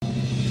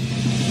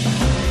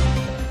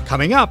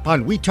Coming up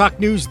on We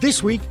Talk News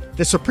this week,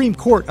 the Supreme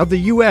Court of the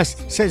U.S.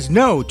 says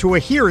no to a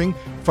hearing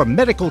from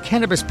medical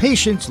cannabis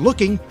patients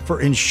looking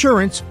for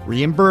insurance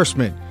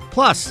reimbursement.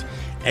 Plus,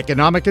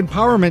 economic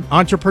empowerment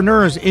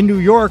entrepreneurs in New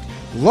York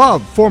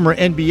love former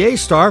NBA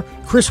star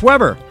Chris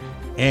Webber.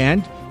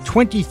 And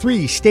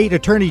 23 state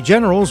attorney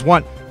generals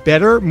want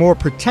better, more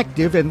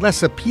protective, and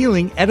less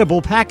appealing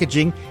edible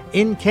packaging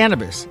in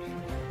cannabis.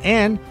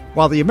 And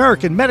while the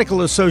American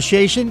Medical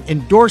Association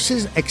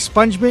endorses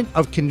expungement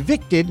of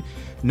convicted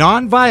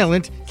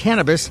nonviolent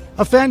cannabis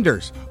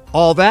offenders.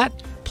 All that,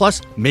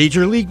 plus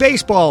Major League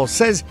Baseball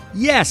says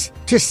yes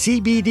to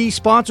CBD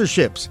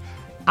sponsorships.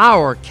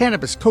 Our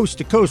Cannabis Coast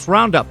to Coast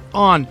Roundup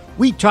on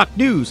We Talk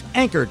News,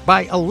 anchored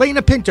by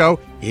Elena Pinto,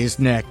 is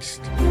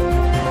next.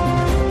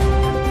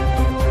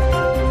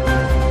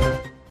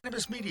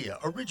 Cannabis Media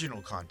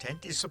original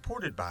content is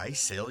supported by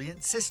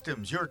Salient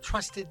Systems, your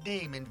trusted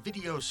name in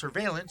video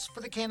surveillance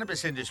for the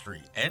cannabis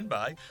industry, and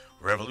by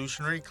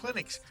Revolutionary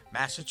Clinics,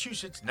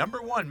 Massachusetts'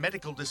 #1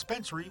 medical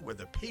dispensary where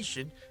the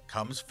patient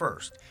comes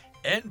first,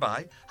 and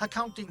by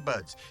Accounting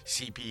Buds,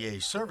 CPA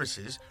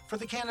services for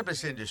the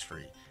cannabis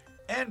industry,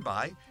 and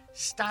by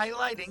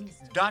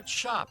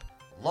stylighting.shop.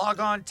 Log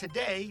on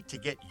today to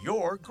get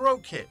your grow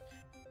kit.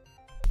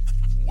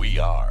 We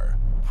are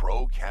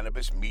Pro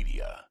Cannabis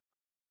Media.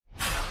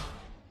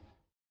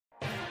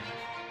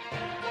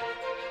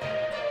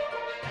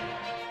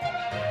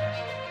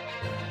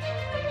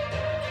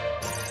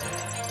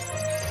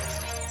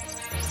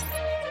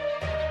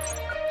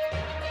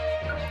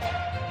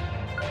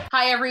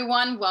 Hi,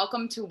 everyone.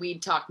 Welcome to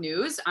Weed Talk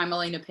News. I'm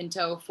Elena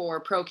Pinto for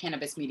Pro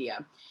Cannabis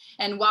Media.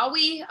 And while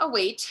we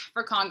await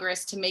for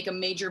Congress to make a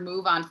major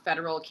move on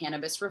federal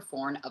cannabis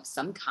reform of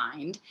some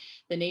kind,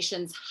 the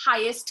nation's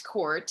highest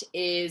court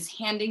is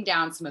handing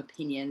down some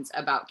opinions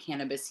about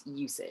cannabis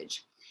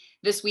usage.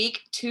 This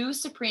week, 2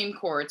 Supreme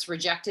Courts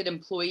rejected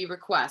employee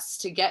requests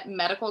to get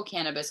medical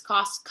cannabis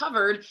costs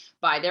covered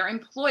by their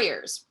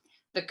employers.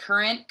 The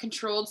current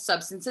Controlled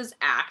Substances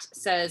Act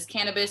says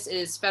cannabis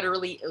is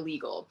federally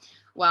illegal,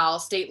 while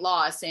state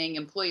law is saying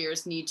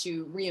employers need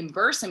to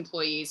reimburse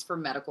employees for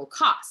medical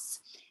costs.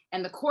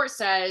 And the court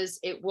says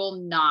it will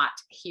not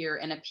hear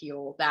an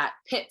appeal that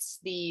pits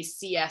the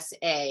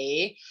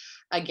CSA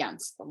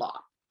against the law.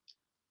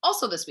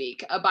 Also this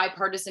week, a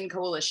bipartisan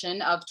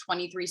coalition of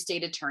 23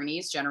 state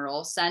attorneys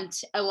general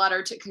sent a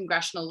letter to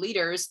congressional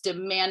leaders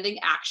demanding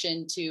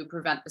action to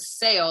prevent the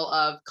sale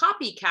of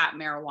copycat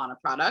marijuana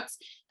products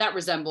that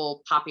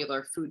resemble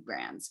popular food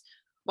brands.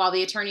 While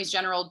the attorneys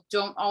general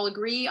don't all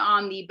agree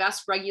on the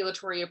best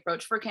regulatory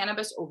approach for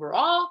cannabis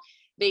overall,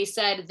 they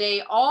said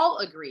they all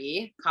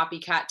agree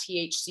copycat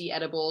THC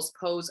edibles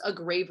pose a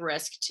grave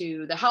risk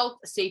to the health,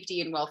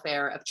 safety, and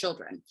welfare of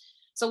children.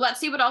 So let's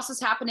see what else is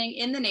happening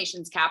in the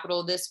nation's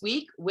capital this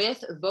week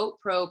with Vote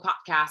Pro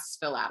Podcast's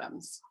Phil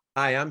Adams.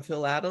 Hi, I'm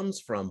Phil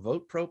Adams from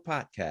Vote Pro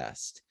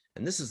Podcast,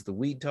 and this is the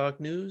Weed Talk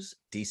News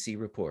DC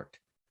Report.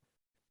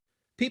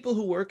 People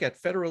who work at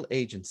federal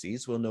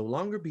agencies will no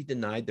longer be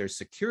denied their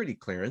security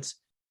clearance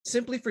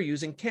simply for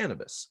using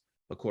cannabis,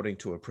 according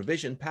to a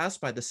provision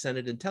passed by the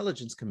Senate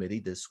Intelligence Committee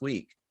this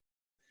week.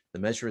 The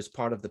measure is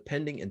part of the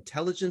pending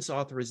Intelligence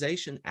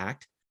Authorization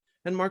Act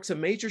and marks a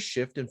major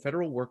shift in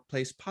federal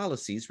workplace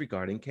policies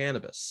regarding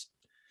cannabis.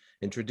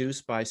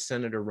 Introduced by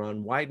Senator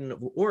Ron Wyden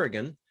of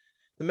Oregon,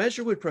 the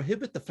measure would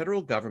prohibit the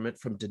federal government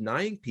from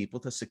denying people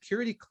the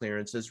security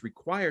clearances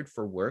required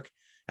for work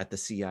at the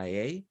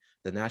CIA,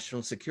 the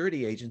National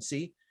Security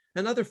Agency,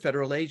 and other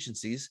federal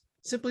agencies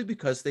simply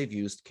because they've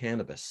used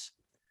cannabis.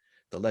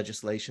 The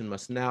legislation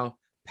must now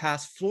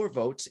pass floor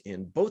votes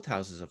in both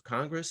houses of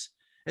Congress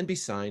and be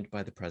signed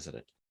by the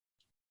president.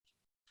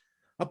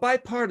 A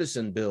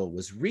bipartisan bill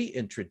was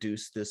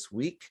reintroduced this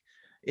week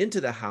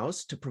into the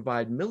House to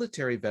provide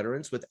military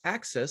veterans with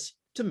access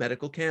to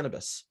medical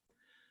cannabis.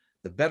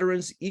 The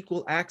Veterans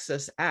Equal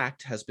Access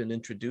Act has been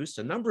introduced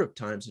a number of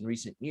times in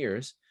recent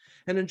years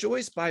and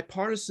enjoys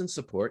bipartisan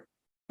support,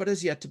 but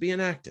has yet to be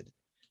enacted.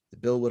 The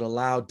bill would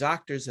allow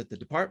doctors at the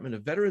Department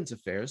of Veterans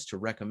Affairs to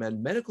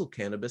recommend medical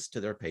cannabis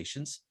to their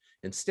patients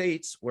in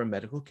states where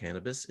medical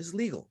cannabis is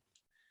legal.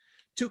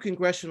 2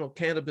 Congressional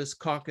Cannabis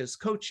Caucus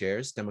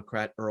co-chairs,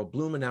 Democrat Earl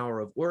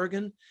Blumenauer of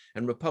Oregon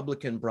and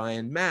Republican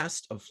Brian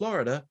Mast of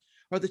Florida,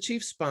 are the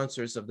chief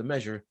sponsors of the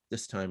measure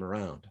this time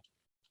around.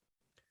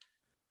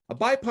 A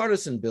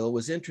bipartisan bill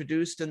was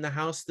introduced in the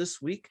House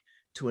this week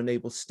to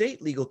enable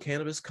state legal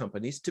cannabis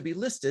companies to be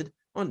listed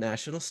on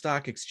national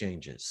stock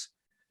exchanges.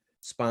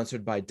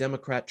 Sponsored by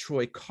Democrat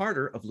Troy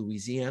Carter of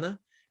Louisiana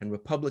and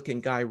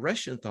Republican Guy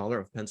Reschenthaler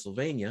of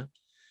Pennsylvania,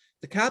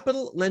 the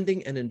Capital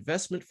Lending and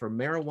Investment for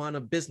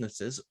Marijuana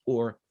Businesses,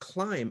 or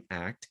CLIMB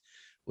Act,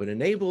 would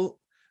enable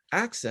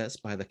access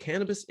by the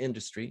cannabis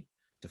industry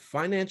to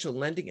financial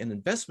lending and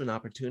investment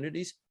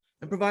opportunities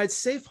and provide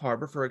safe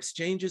harbor for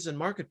exchanges and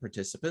market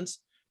participants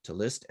to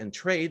list and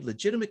trade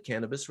legitimate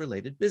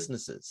cannabis-related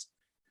businesses.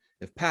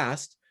 If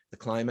passed, the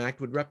CLIMB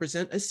Act would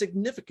represent a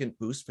significant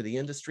boost for the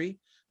industry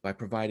by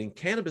providing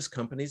cannabis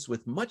companies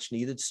with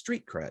much-needed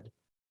street cred.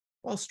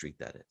 Wall Street,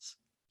 that is.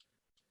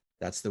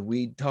 That's the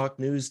Weed Talk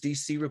News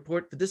DC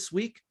report for this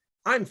week.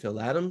 I'm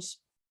Phil Adams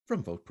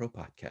from Vote Pro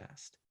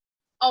Podcast.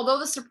 Although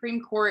the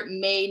Supreme Court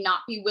may not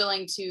be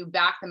willing to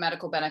back the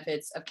medical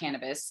benefits of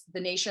cannabis, the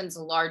nation's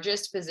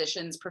largest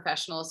physicians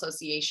professional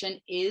association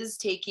is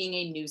taking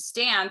a new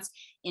stance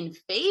in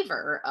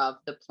favor of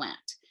the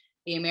plant.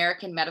 The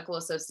American Medical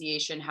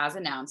Association has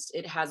announced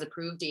it has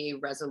approved a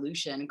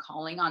resolution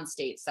calling on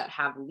states that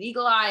have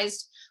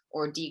legalized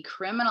or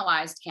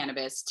decriminalized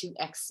cannabis to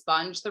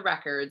expunge the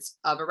records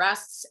of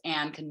arrests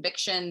and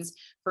convictions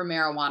for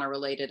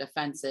marijuana-related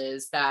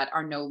offenses that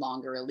are no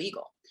longer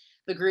illegal.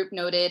 The group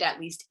noted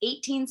at least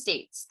 18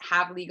 states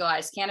have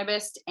legalized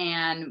cannabis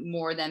and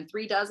more than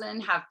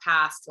 36 have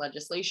passed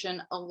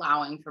legislation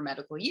allowing for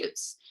medical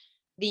use.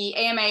 The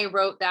AMA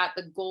wrote that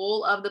the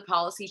goal of the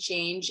policy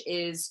change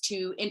is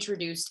to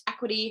introduce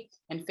equity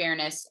and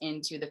fairness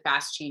into the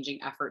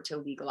fast-changing effort to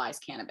legalize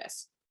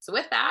cannabis. So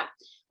with that,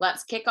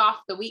 let's kick off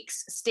the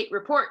week's state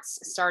reports,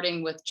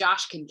 starting with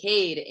Josh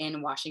Kincaid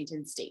in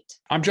Washington State.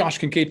 I'm Josh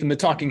Kincaid from the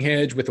Talking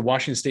Hedge with the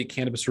Washington State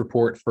Cannabis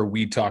Report for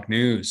Weed Talk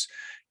News.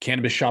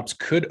 Cannabis shops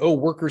could owe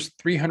workers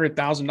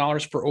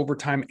 $300,000 for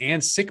overtime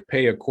and sick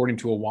pay, according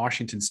to a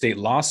Washington state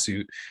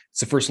lawsuit.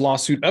 It's the first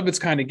lawsuit of its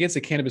kind against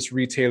a cannabis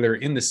retailer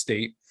in the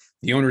state.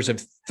 The owners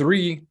of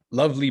 3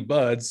 Lovely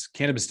Buds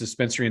cannabis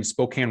dispensary in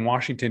Spokane,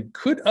 Washington,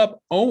 could up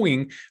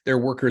owing their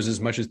workers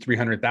as much as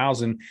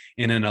 $300,000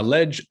 in an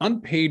alleged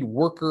unpaid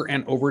worker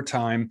and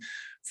overtime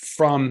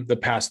from the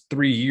past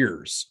 3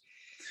 years.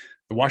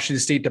 The Washington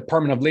State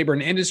Department of Labor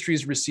and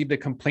Industries received a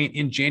complaint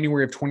in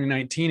January of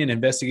 2019, and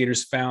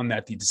investigators found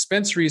that the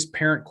dispensary's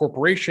parent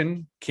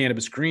corporation,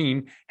 Cannabis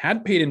Green,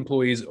 had paid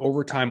employees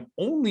overtime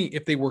only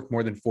if they worked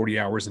more than 40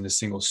 hours in a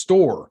single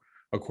store,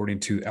 according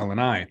to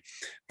LNI.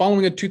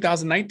 Following a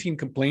 2019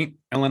 complaint,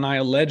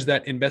 LNI alleged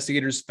that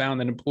investigators found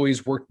that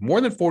employees worked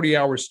more than 40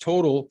 hours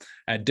total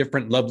at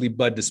different Lovely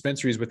Bud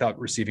dispensaries without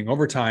receiving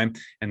overtime,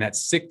 and that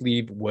sick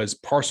leave was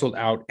parceled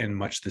out in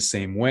much the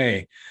same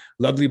way.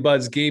 Lovely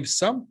Buds gave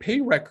some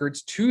pay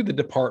records to the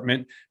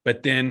department,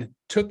 but then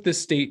took the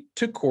state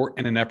to court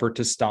in an effort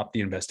to stop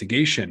the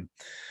investigation.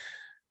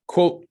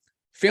 Quote,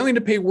 failing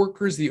to pay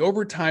workers the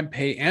overtime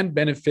pay and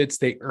benefits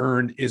they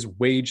earned is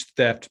wage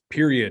theft,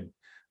 period,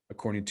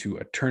 according to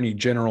Attorney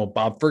General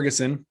Bob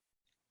Ferguson.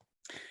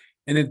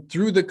 And then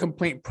through the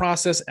complaint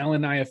process,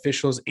 LNI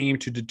officials aim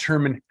to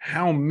determine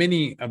how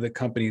many of the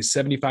company's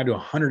 75 to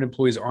 100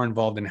 employees are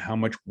involved and how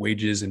much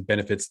wages and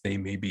benefits they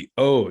may be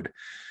owed.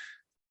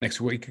 Next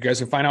week, you guys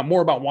can find out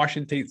more about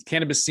Washington State's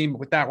cannabis scene. But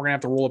with that, we're going to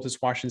have to roll up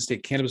this Washington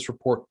State Cannabis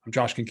Report. I'm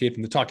Josh Kincaid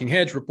from the Talking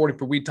Hedge, reporting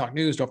for Weed Talk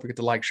News. Don't forget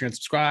to like, share, and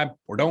subscribe,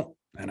 or don't,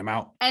 and I'm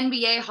out.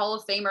 NBA Hall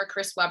of Famer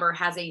Chris Webber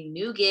has a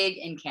new gig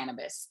in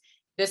cannabis.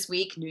 This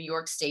week, New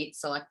York State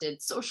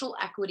selected Social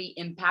Equity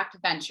Impact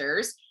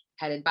Ventures,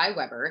 headed by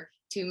Webber,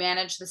 to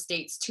manage the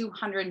state's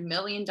 $200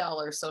 million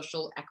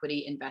social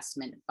equity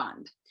investment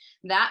fund.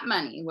 That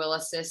money will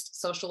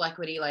assist social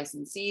equity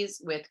licensees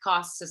with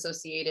costs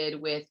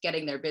associated with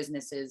getting their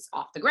businesses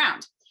off the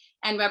ground.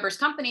 And Webber's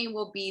company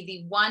will be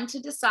the one to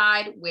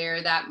decide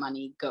where that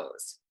money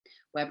goes.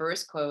 Webber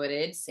is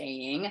quoted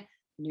saying,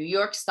 New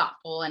York's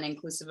thoughtful and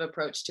inclusive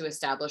approach to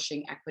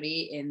establishing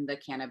equity in the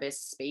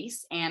cannabis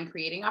space and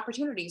creating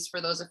opportunities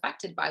for those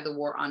affected by the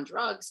war on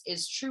drugs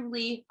is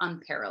truly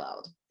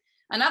unparalleled.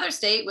 Another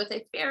state with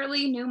a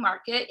fairly new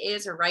market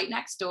is right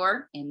next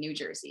door in New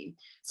Jersey.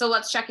 So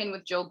let's check in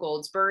with Jill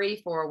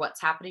Goldsberry for what's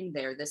happening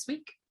there this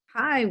week.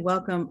 Hi,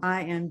 welcome.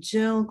 I am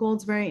Jill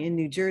Goldsberry in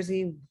New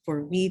Jersey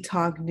for Weed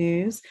Talk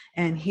News,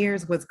 and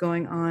here's what's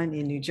going on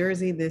in New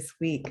Jersey this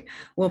week.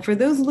 Well, for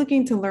those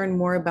looking to learn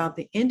more about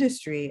the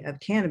industry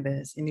of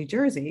cannabis in New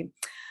Jersey,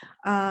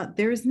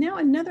 there is now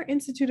another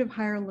Institute of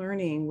Higher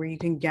Learning where you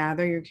can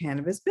gather your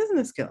cannabis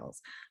business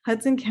skills.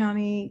 Hudson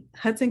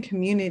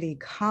Community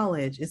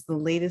College is the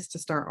latest to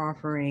start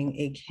offering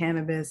a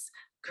cannabis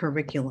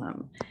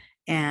curriculum,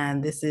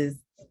 and this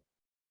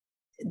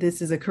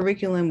is a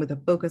curriculum with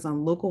a focus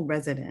on local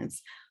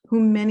residents,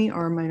 whom many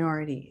are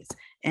minorities.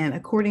 And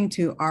according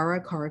to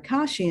Ara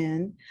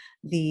Karakashian,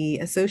 the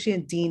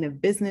Associate Dean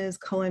of Business,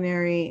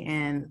 Culinary,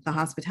 and the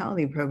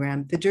Hospitality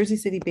Program, the Jersey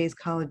City-based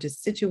college is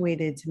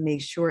situated to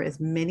make sure as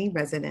many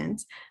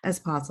residents as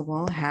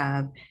possible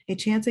have a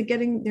chance at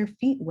getting their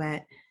feet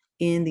wet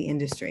in the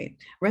industry.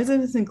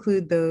 Residents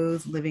include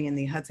those living in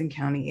the Hudson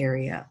County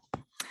area.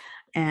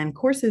 And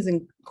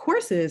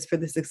courses for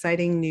this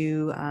exciting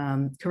new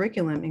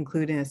curriculum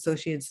include an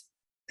associate's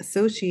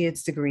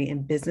degree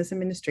in business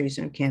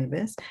administration of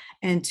cannabis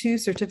and 2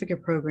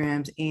 certificate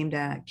programs aimed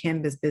at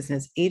cannabis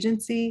business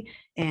agency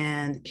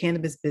and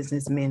cannabis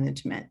business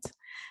management.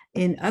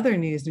 In other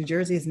news, New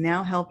Jersey is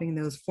now helping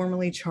those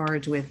formerly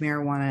charged with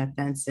marijuana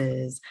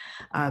offenses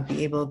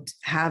be able to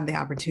have the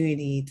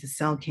opportunity to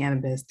sell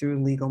cannabis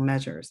through legal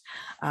measures,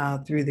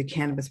 through the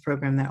cannabis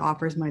program that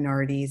offers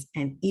minorities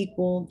an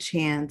equal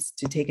chance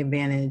to take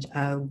advantage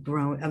of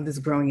this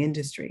growing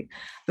industry.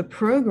 The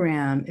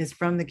program is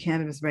from the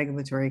Cannabis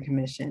Regulatory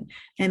Commission,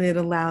 and it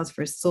allows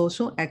for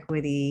social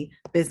equity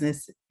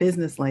business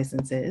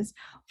licenses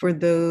for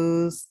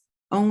those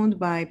owned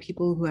by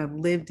people who have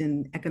lived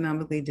in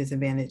economically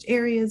disadvantaged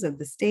areas of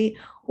the state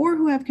or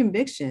who have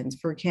convictions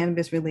for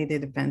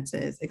cannabis-related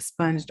offenses,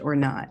 expunged or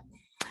not.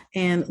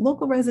 And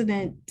local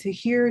resident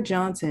Tahir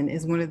Johnson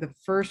is one of the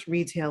first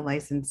retail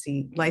license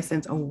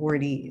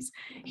awardees.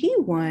 He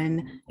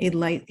won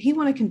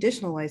a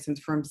conditional license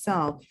for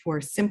himself for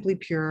Simply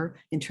Pure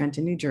in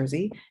Trenton, New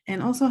Jersey,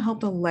 and also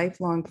helped a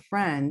lifelong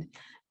friend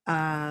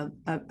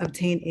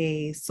obtain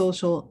a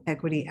social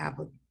equity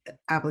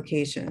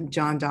application,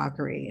 John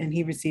Dockery, and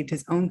he received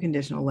his own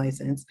conditional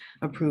license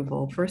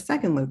approval for a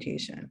second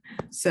location.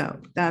 So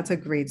that's a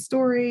great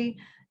story.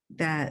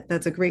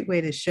 That's a great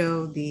way to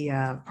show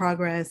the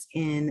progress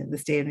in the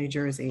state of New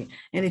Jersey.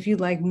 And if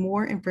you'd like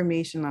more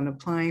information on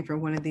applying for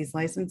one of these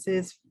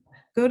licenses,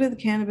 go to the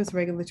Cannabis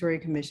Regulatory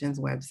Commission's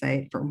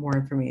website for more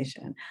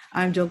information.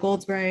 I'm Jill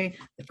Goldsberry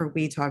for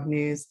We Talk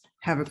News.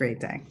 Have a great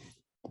day.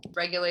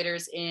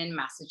 Regulators in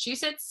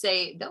Massachusetts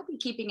say they'll be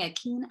keeping a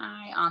keen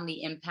eye on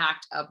the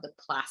impact of the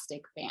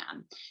plastic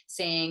ban,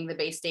 saying the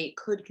Bay State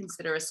could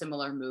consider a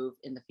similar move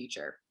in the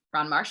future.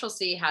 Ron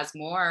Marshalsea has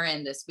more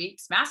in this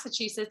week's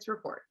Massachusetts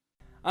Report.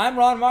 I'm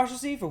Ron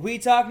Marshalsea for We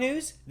Talk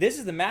News. This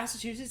is the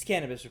Massachusetts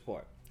Cannabis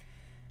Report.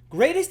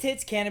 Greatest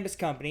Hits Cannabis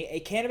Company,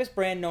 a cannabis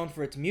brand known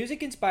for its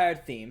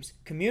music-inspired themes,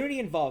 community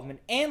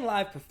involvement, and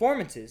live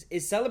performances,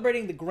 is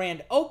celebrating the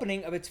grand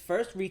opening of its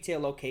first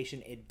retail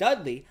location in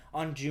Dudley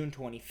on June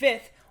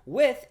 25th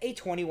with a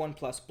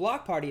 21-plus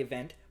block party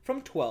event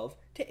from 12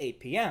 to 8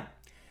 p.m.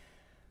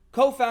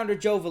 Co-founder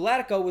Joe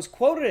Vallatico was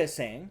quoted as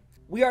saying,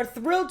 "We are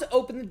thrilled to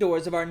open the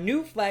doors of our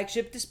new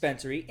flagship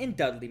dispensary in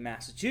Dudley,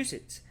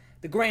 Massachusetts.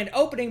 The grand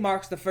opening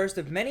marks the first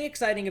of many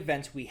exciting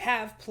events we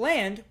have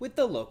planned with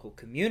the local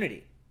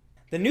community."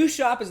 The new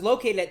shop is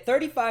located at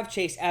 35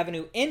 Chase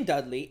Avenue in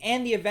Dudley,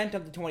 and the event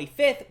of the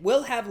 25th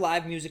will have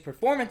live music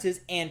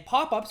performances and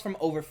pop-ups from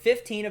over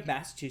 15 of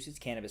Massachusetts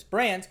cannabis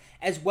brands,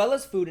 as well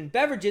as food and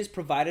beverages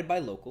provided by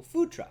local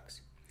food trucks.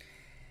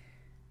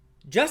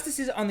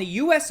 Justices on the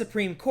U.S.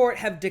 Supreme Court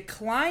have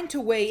declined to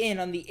weigh in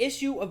on the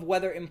issue of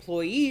whether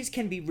employees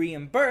can be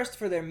reimbursed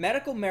for their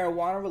medical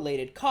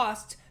marijuana-related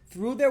costs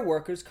through their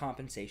workers'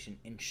 compensation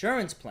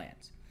insurance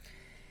plans.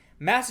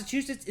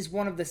 Massachusetts is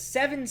one of the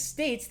 7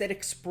 states that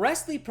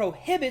expressly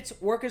prohibits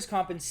workers'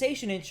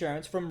 compensation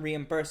insurance from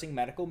reimbursing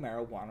medical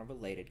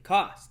marijuana-related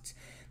costs.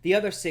 The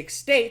other 6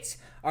 states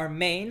are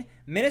Maine,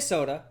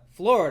 Minnesota,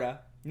 Florida,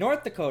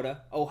 North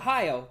Dakota,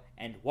 Ohio,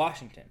 and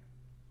Washington.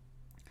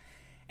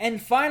 And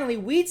finally,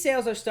 weed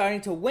sales are starting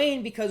to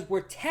wane because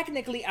we're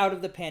technically out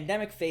of the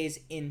pandemic phase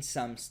in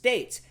some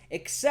states,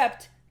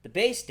 except the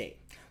Bay State,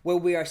 where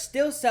we are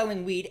still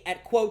selling weed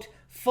at, quote,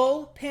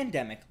 full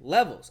pandemic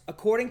levels,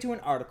 according to an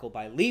article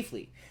by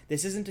Leafly.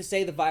 This isn't to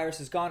say the virus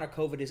is gone or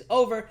COVID is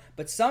over,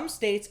 but some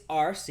states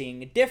are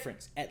seeing a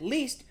difference, at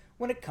least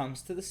when it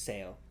comes to the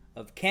sale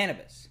of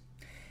cannabis.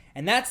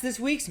 And that's this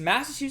week's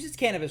Massachusetts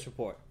Cannabis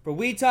Report. For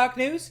Weed Talk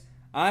News,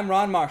 I'm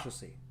Ron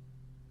Marshalsea.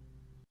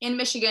 In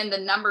Michigan, the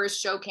numbers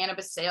show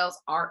cannabis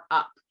sales are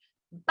up,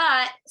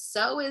 but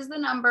so is the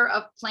number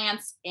of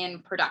plants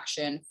in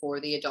production for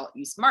the adult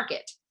use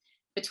market.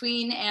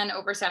 Between an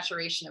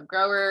oversaturation of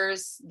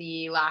growers,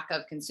 the lack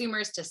of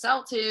consumers to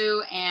sell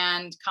to,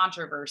 and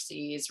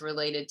controversies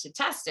related to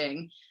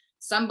testing,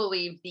 some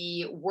believe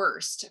the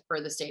worst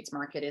for the state's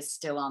market is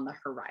still on the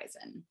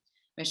horizon.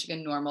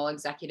 Michigan NORML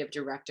Executive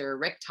Director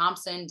Rick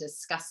Thompson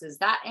discusses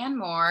that and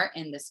more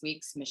in this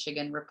week's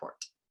Michigan Report.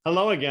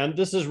 Hello again.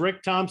 This is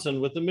Rick Thompson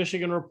with the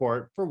Michigan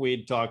Report for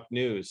Weed Talk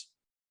News.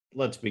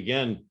 Let's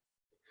begin.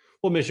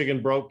 Well,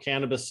 Michigan broke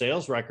cannabis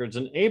sales records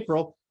in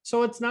April,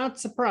 so it's not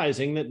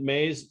surprising that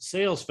May's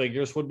sales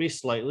figures would be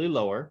slightly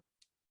lower,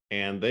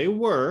 and they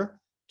were,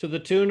 to the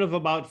tune of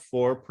about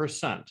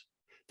 4%.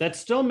 That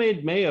still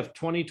made May of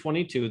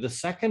 2022 the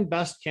second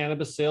best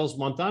cannabis sales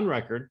month on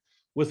record,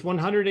 with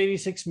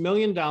 $186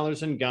 million in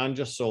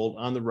ganja sold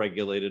on the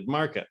regulated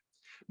market.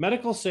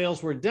 Medical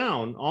sales were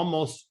down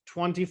almost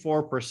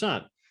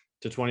 24%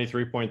 to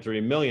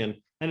 $23.3 million,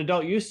 and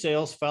adult use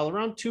sales fell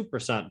around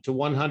 2% to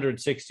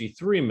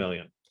 $163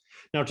 million.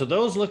 Now, to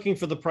those looking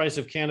for the price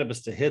of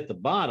cannabis to hit the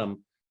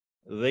bottom,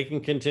 they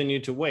can continue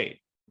to wait.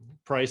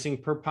 Pricing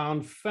per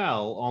pound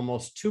fell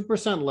almost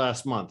 2%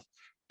 last month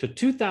to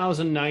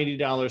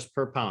 $2,090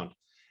 per pound,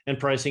 and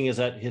pricing is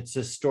at its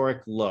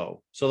historic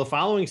low. So the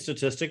following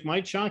statistic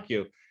might shock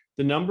you.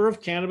 The number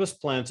of cannabis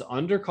plants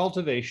under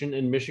cultivation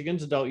in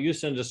Michigan's adult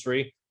use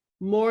industry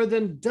more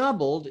than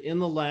doubled in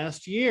the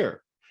last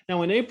year.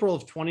 Now, in April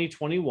of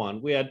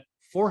 2021, we had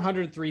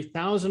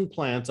 403,000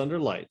 plants under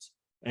lights.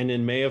 And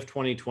in May of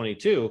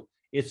 2022,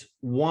 it's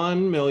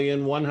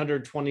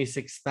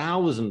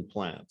 1,126,000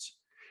 plants.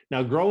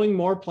 Now, growing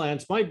more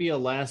plants might be a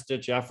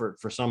last-ditch effort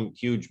for some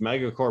huge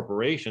mega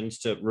corporations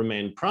to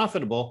remain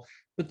profitable,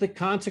 but the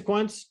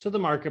consequence to the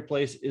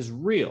marketplace is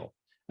real,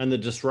 and the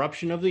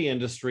disruption of the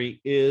industry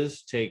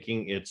is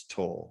taking its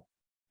toll.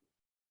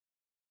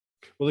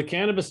 Well, the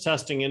cannabis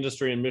testing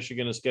industry in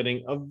Michigan is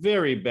getting a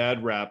very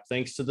bad rap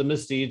thanks to the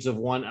misdeeds of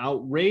one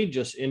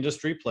outrageous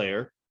industry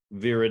player,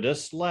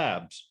 Viridis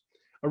Labs.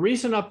 A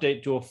recent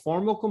update to a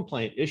formal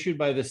complaint issued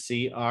by the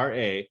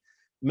CRA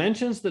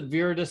mentions that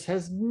Viridis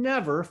has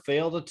never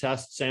failed a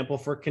test sample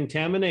for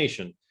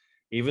contamination,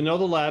 even though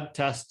the lab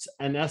tests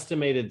an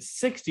estimated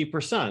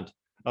 60%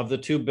 of the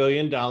 $2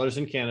 billion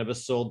in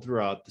cannabis sold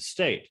throughout the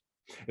state.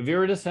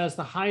 Viridis has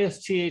the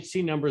highest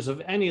THC numbers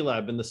of any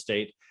lab in the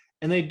state,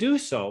 and they do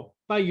so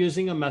by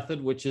using a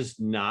method which is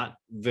not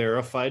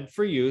verified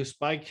for use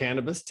by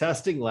cannabis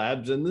testing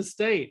labs in the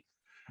state.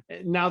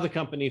 Now the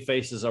company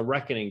faces a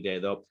reckoning day,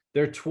 though.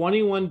 Their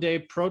 21-day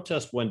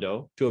protest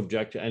window to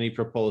object to any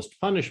proposed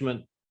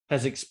punishment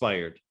has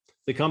expired.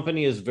 The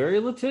company is very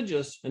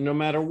litigious, and no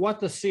matter what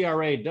the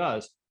CRA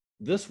does,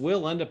 this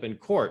will end up in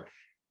court.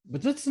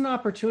 But this is an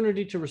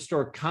opportunity to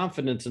restore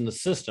confidence in the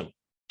system,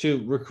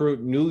 to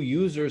recruit new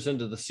users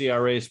into the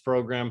CRA's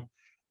program,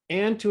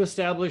 and to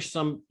establish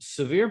some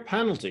severe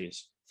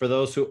penalties for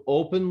those who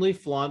openly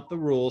flaunt the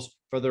rules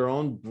for their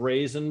own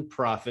brazen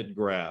profit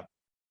grab.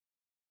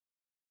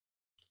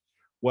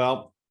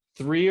 Well,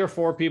 3 or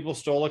 4 people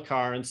stole a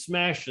car and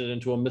smashed it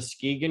into a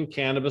Muskegon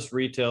cannabis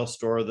retail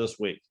store this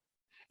week.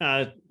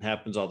 It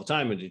happens all the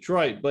time in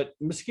Detroit, but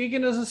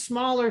Muskegon is a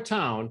smaller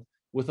town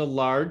with a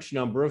large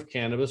number of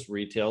cannabis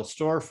retail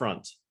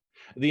storefronts.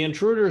 The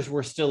intruders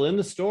were still in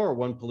the store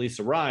when police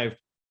arrived,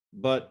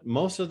 but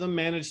most of them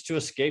managed to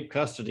escape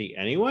custody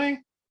anyway.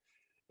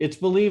 It's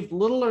believed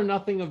little or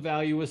nothing of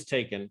value was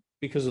taken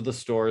because of the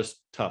store's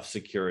tough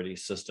security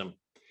system.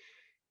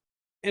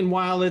 And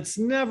while it's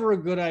never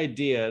a good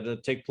idea to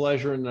take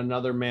pleasure in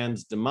another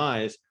man's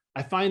demise,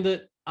 I find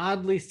it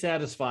oddly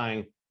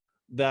satisfying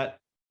that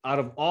out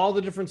of all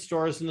the different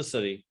stores in the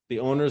city, the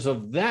owners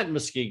of that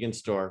Muskegon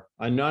store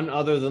are none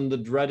other than the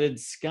dreaded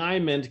Sky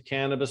Mint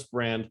cannabis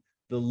brand,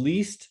 the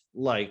least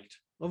liked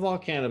of all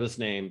cannabis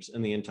names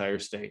in the entire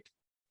state.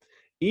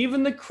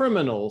 Even the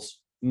criminals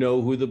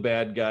know who the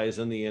bad guys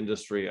in the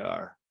industry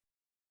are.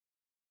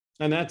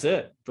 And that's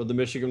it for the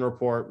Michigan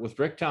Report with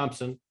Rick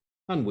Thompson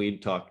on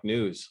Weed Talk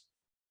News.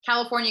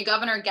 California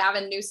Governor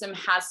Gavin Newsom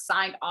has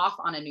signed off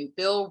on a new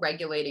bill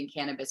regulating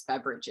cannabis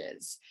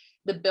beverages.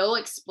 The bill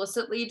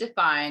explicitly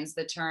defines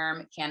the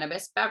term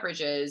cannabis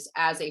beverages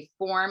as a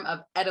form of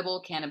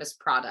edible cannabis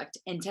product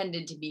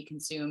intended to be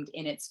consumed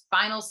in its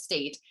final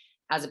state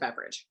as a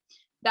beverage.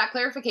 That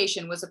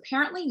clarification was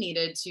apparently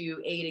needed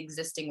to aid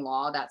existing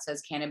law that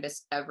says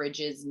cannabis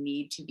beverages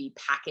need to be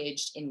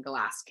packaged in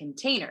glass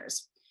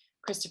containers.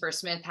 Christopher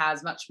Smith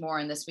has much more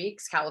in this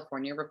week's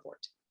California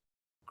Report.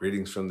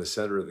 Greetings from the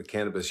center of the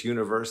cannabis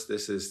universe.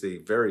 This is the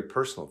very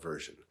personal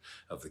version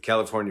of the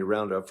California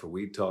Roundup for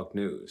Weed Talk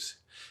News.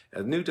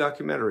 A new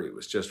documentary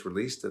was just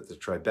released at the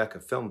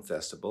Tribeca Film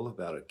Festival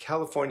about a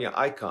California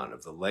icon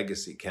of the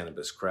legacy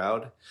cannabis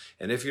crowd.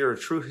 And if you're a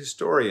true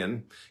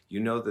historian, you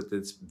know that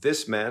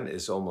this man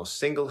is almost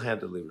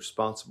single-handedly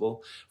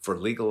responsible for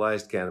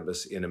legalized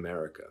cannabis in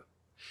America.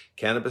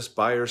 Cannabis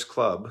Buyers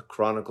Club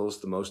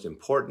chronicles the most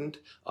important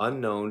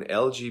unknown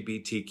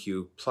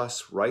LGBTQ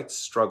plus rights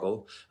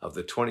struggle of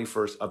the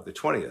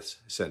 20th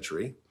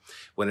century.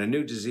 When a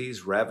new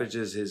disease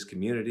ravages his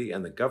community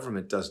and the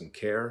government doesn't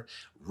care,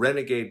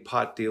 renegade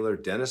pot dealer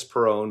Dennis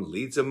Perrone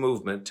leads a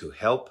movement to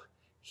help,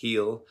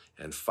 heal,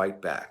 and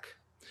fight back.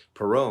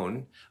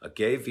 Perrone, a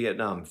gay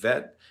Vietnam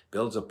vet,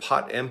 builds a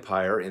pot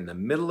empire in the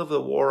middle of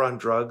the war on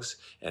drugs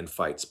and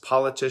fights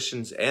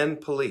politicians and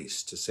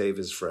police to save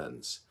his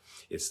friends.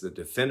 It's the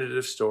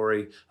definitive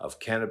story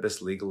of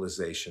cannabis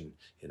legalization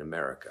in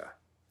America.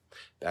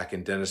 Back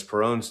in Dennis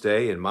Perrone's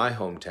day, in my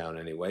hometown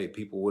anyway,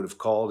 people would have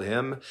called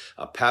him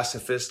a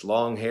pacifist,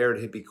 long-haired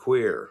hippie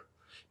queer.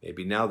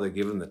 Maybe now they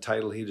give him the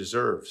title he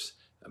deserves,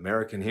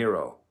 American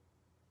hero.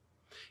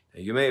 Now,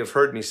 you may have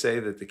heard me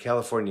say that the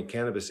California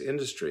cannabis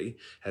industry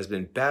has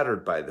been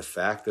battered by the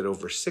fact that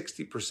over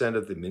 60%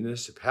 of the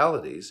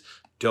municipalities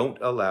don't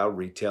allow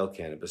retail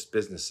cannabis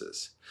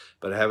businesses.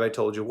 But have I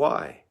told you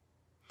why?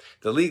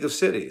 The League of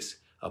Cities,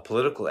 a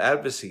political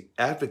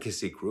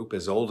advocacy group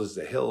as old as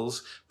the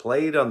hills,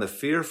 played on the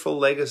fearful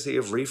legacy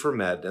of reefer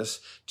madness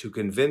to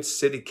convince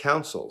city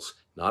councils,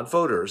 not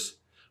voters,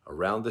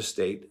 around the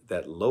state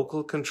that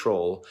local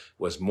control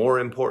was more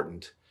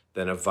important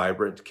than a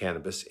vibrant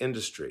cannabis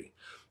industry.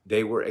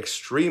 They were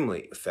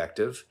extremely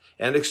effective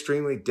and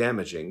extremely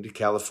damaging to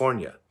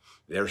California.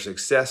 Their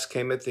success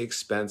came at the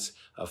expense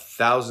of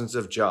thousands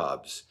of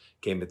jobs,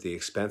 came at the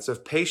expense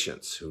of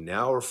patients who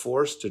now are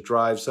forced to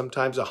drive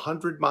sometimes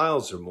 100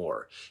 miles or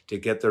more to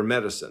get their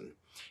medicine,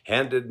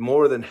 handed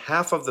more than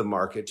half of the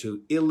market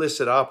to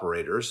illicit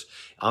operators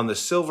on the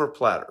silver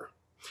platter,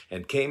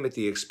 and came at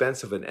the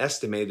expense of an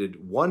estimated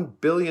 $1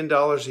 billion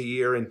a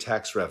year in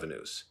tax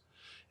revenues.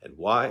 And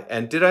why?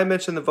 And did I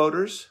mention the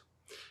voters?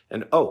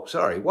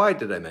 Why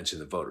did I mention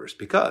the voters?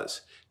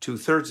 Because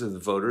 2/3 of the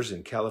voters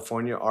in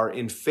California are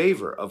in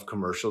favor of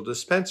commercial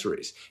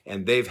dispensaries,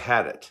 and they've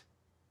had it.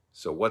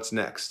 So what's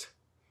next?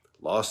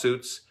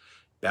 Lawsuits,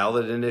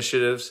 ballot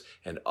initiatives,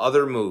 and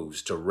other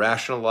moves to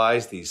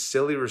rationalize these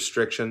silly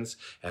restrictions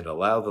and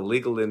allow the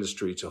legal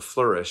industry to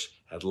flourish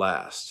at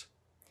last.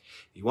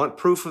 You want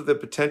proof of the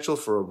potential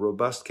for a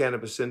robust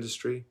cannabis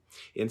industry?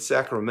 In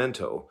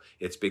Sacramento,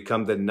 it's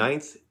become the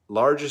 9th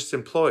largest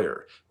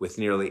employer with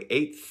nearly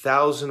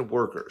 8,000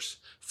 workers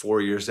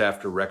 4 years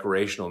after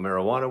recreational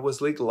marijuana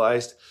was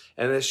legalized,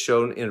 and as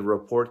shown in a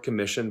report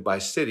commissioned by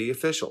city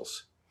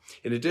officials.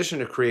 In addition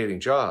to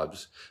creating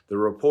jobs, the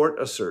report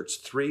asserts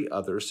 3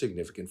 other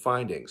significant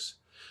findings.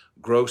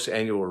 Gross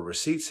annual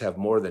receipts have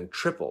more than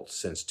tripled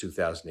since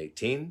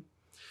 2018.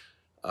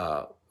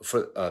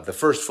 For the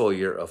first full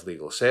year of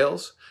legal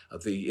sales,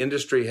 the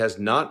industry has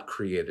not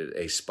created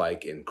a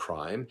spike in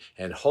crime,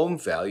 and home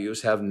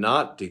values have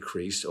not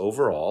decreased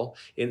overall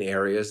in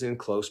areas in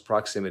close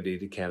proximity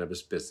to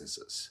cannabis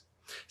businesses.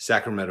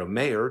 Sacramento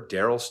Mayor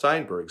Darrell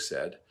Steinberg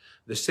said,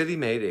 "The city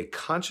made a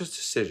conscious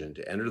decision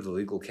to enter the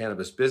legal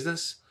cannabis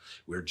business.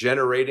 We're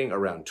generating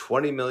around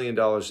 $20 million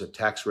of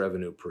tax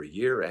revenue per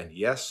year, and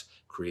yes,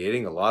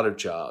 creating a lot of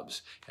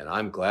jobs, and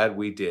I'm glad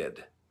we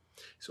did."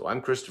 So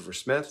I'm Christopher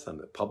Smith. I'm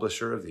the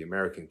publisher of the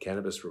American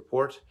Cannabis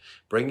Report,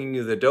 bringing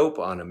you the dope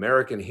on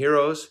American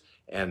heroes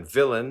and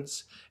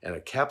villains and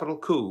a capital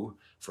coup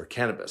for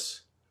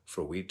cannabis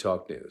for Weed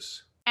Talk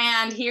News.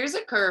 And here's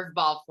a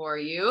curveball for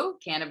you.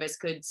 Cannabis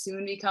could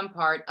soon become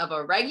part of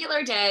a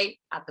regular day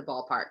at the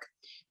ballpark.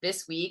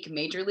 This week,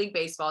 Major League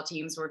Baseball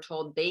teams were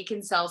told they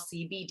can sell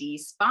CBD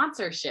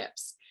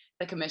sponsorships.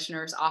 The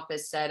commissioner's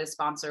office said a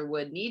sponsor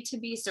would need to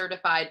be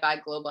certified by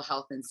Global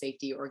Health and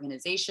Safety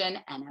Organization,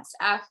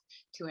 NSF,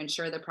 to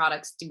ensure the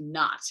products do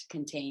not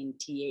contain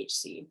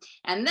THC,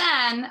 and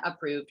then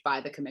approved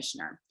by the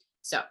commissioner.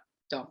 So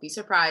don't be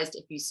surprised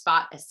if you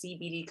spot a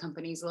CBD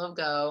company's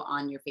logo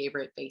on your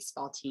favorite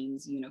baseball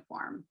team's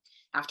uniform.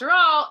 After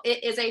all,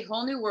 it is a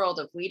whole new world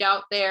of weed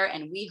out there,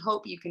 and we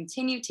hope you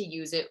continue to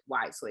use it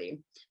wisely.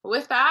 But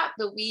with that,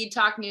 the Weed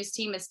Talk News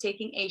team is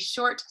taking a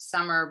short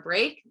summer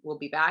break. We'll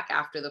be back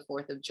after the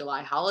 4th of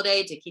July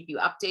holiday to keep you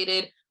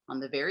updated on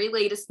the very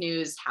latest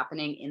news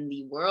happening in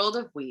the world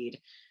of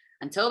weed.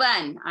 Until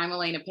then, I'm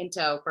Elena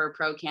Pinto for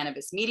Pro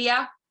Cannabis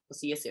Media. We'll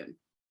see you soon.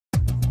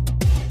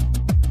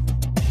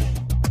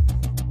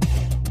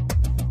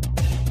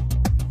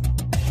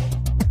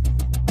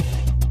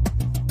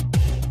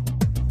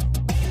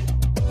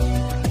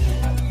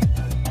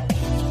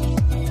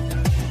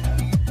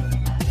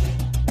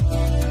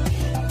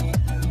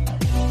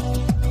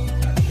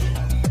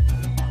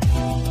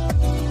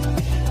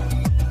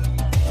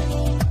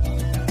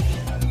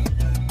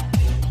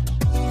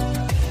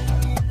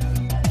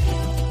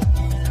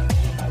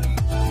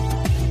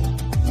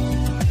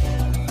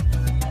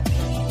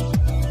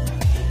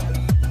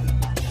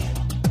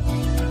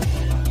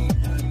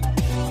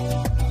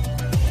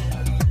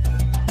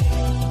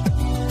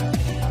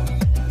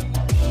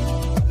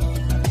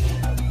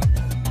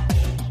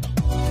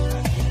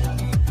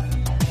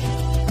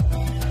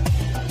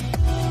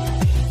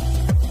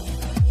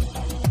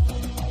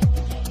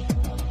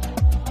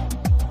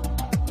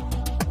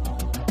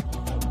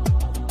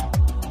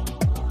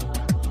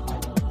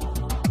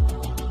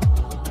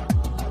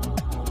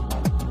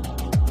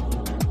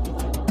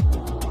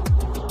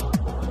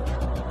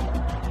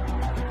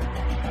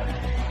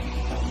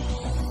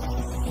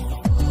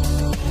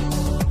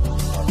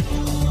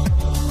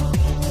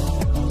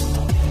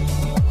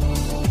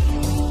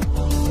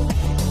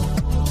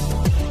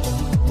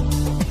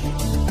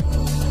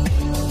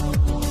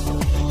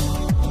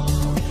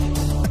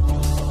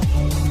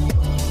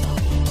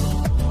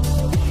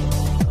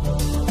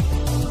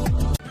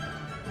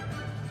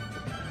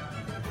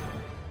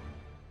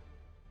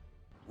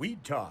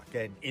 Weed Talk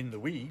and In the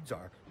Weeds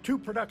are 2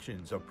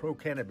 productions of Pro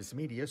Cannabis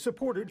Media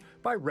supported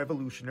by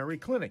Revolutionary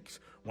Clinics,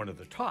 one of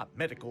the top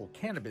medical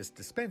cannabis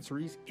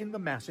dispensaries in the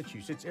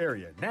Massachusetts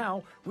area,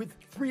 now with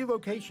 3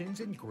 locations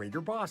in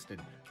Greater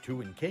Boston, 2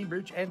 in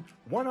Cambridge and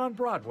 1 on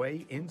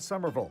Broadway in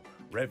Somerville.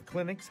 Rev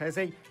Clinics has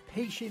a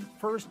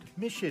patient-first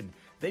mission.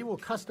 They will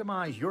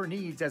customize your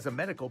needs as a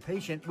medical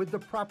patient with the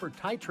proper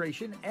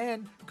titration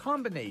and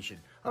combination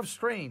of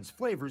strains,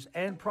 flavors,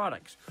 and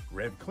products.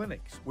 Rev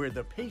Clinics, where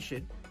the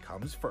patient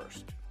comes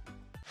first.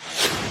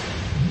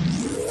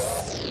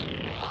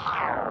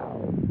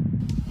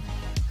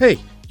 Hey,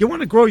 you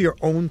want to grow your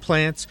own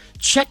plants?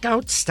 Check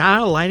out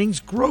Style Lighting's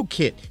Grow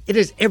Kit. It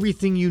has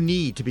everything you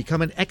need to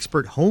become an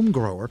expert home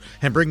grower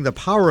and bring the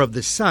power of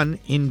the sun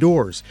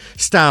indoors.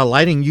 Style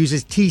Lighting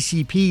uses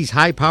TCP's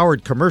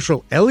high-powered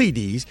commercial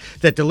LEDs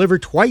that deliver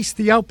twice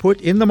the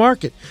output in the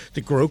market.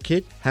 The Grow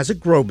Kit has a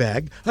grow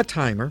bag, a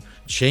timer,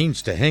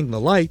 chains to hang the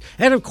light,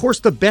 and of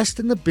course the best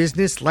in the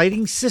business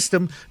lighting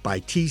system by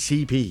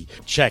TCP.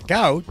 Check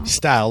out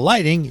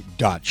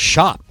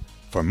stylelighting.shop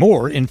for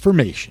more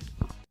information.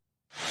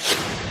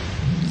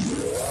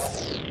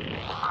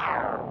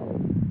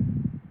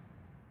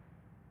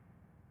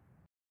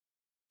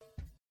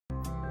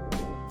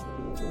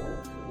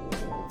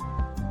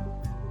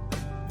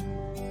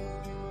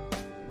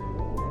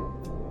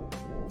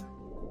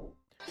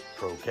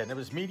 Pro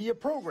Cannabis Media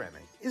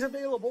programming is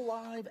available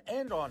live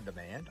and on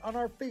demand on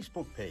our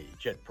Facebook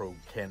page at Pro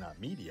Canna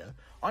Media,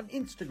 on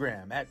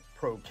Instagram at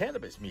Pro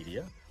Cannabis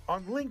Media,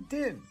 on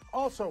LinkedIn,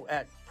 also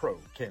at Pro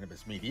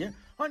Cannabis Media,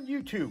 on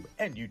YouTube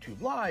and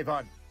YouTube Live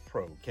on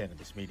Pro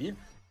Cannabis Media,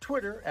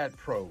 Twitter at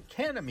Pro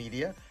Canna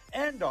Media,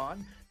 and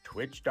on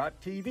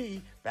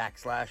twitch.tv/Pro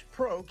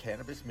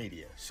Cannabis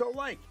Media. So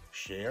like,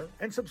 share,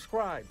 and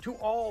subscribe to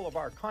all of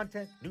our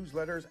content,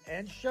 newsletters,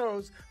 and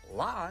shows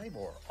live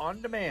or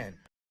on demand.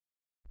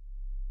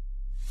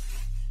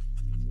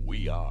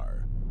 We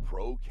are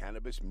Pro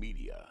Cannabis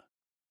Media.